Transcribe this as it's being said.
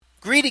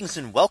Greetings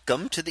and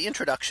welcome to the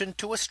introduction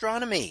to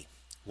astronomy.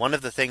 One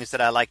of the things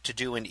that I like to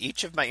do in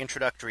each of my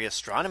introductory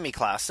astronomy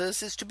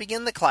classes is to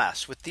begin the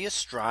class with the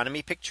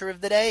astronomy picture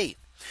of the day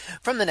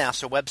from the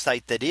NASA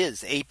website, that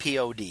is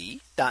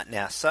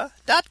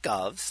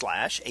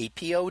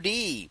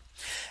apod.nasa.gov/apod.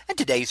 And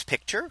today's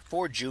picture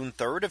for June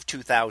 3rd of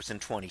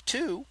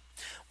 2022.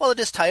 Well, it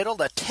is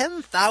titled a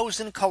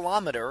 10,000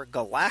 kilometer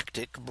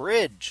galactic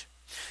bridge.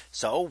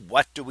 So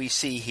what do we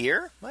see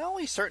here? Well,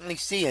 we certainly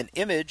see an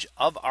image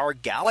of our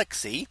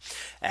galaxy,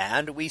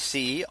 and we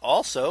see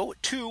also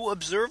two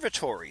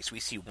observatories. We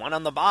see one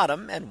on the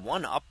bottom and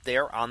one up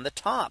there on the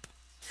top.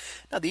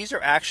 Now, these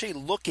are actually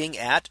looking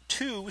at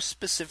two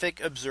specific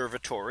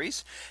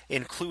observatories,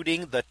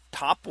 including the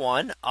top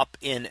one up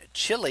in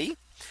Chile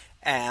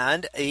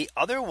and a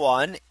other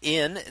one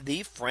in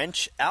the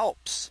French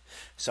Alps.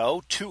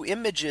 So two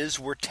images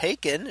were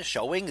taken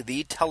showing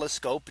the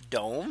telescope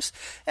domes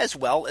as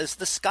well as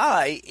the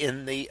sky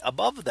in the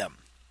above them.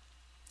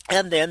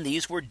 And then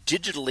these were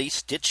digitally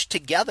stitched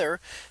together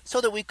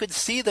so that we could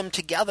see them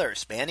together,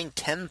 spanning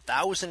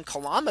 10,000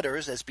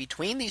 kilometers as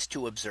between these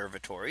two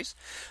observatories,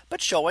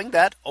 but showing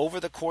that over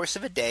the course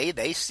of a day,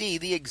 they see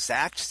the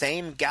exact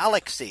same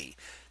galaxy.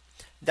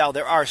 Now,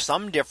 there are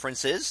some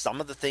differences. Some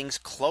of the things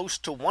close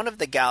to one of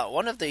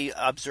the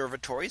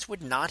observatories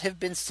would not have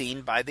been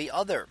seen by the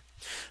other.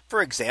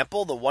 For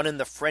example, the one in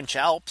the French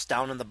Alps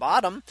down in the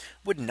bottom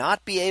would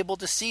not be able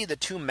to see the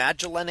two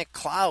Magellanic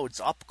clouds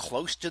up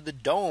close to the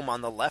dome on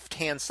the left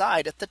hand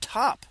side at the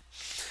top.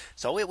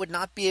 So it would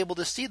not be able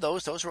to see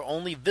those. Those were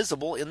only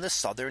visible in the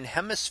southern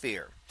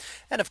hemisphere.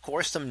 And of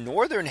course, some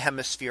northern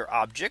hemisphere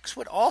objects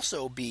would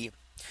also be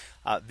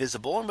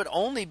visible and would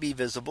only be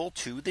visible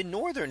to the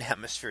northern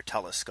hemisphere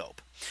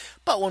telescope.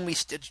 But when we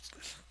stitch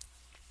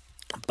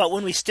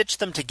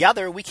them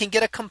together, we can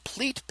get a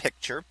complete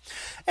picture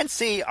and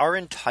see our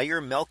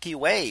entire Milky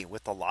Way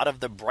with a lot of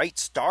the bright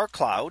star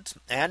clouds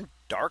and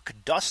dark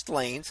dust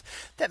lanes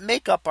that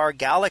make up our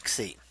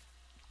galaxy.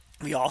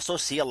 We also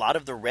see a lot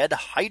of the red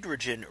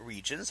hydrogen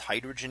regions,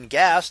 hydrogen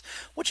gas,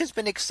 which has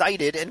been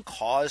excited and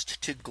caused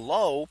to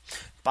glow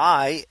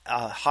by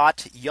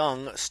hot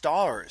young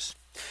stars.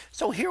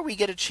 So here we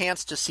get a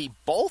chance to see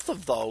both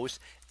of those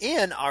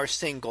in our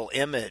single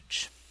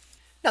image.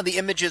 Now, the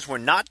images were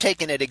not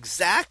taken at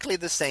exactly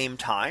the same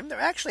time. There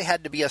actually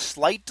had to be a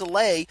slight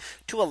delay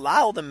to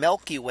allow the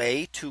Milky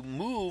Way to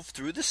move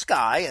through the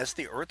sky as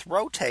the Earth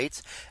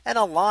rotates and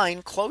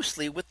align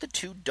closely with the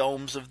two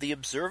domes of the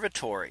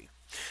observatory.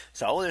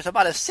 So there's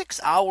about a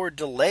 6-hour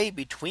delay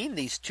between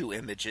these two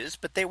images,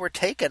 but they were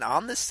taken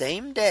on the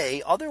same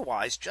day,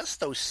 otherwise just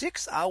those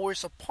 6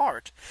 hours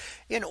apart,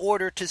 in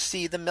order to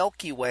see the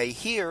Milky Way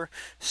here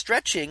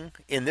stretching,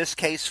 in this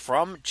case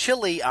from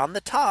Chile on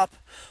the top,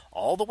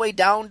 all the way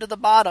down to the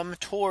bottom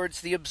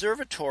towards the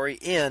observatory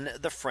in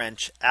the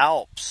French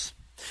Alps.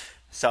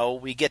 So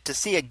we get to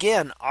see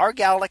again our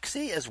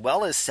galaxy as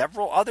well as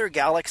several other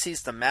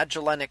galaxies, the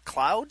Magellanic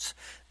Clouds.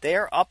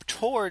 They're up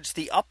towards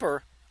the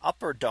upper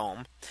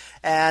dome,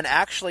 and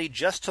actually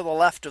just to the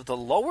left of the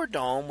lower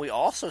dome we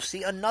also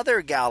see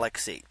another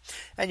galaxy,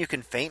 and you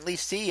can faintly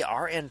see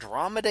our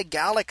Andromeda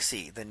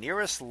galaxy, the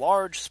nearest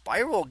large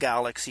spiral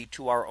galaxy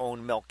to our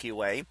own Milky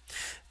Way,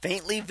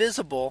 faintly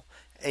visible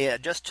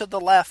just to the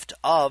left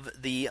of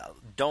the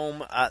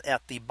dome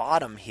at the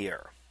bottom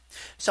here.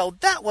 So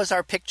that was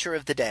our picture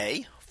of the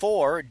day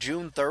for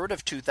June 3rd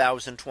of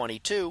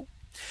 2022.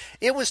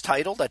 It was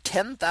titled a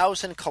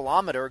 10,000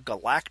 kilometer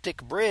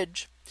galactic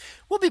bridge.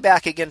 We'll be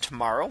back again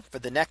tomorrow for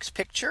the next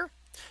picture.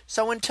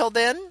 So until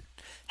then,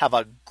 have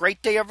a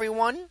great day,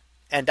 everyone,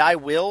 and I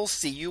will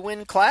see you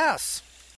in class.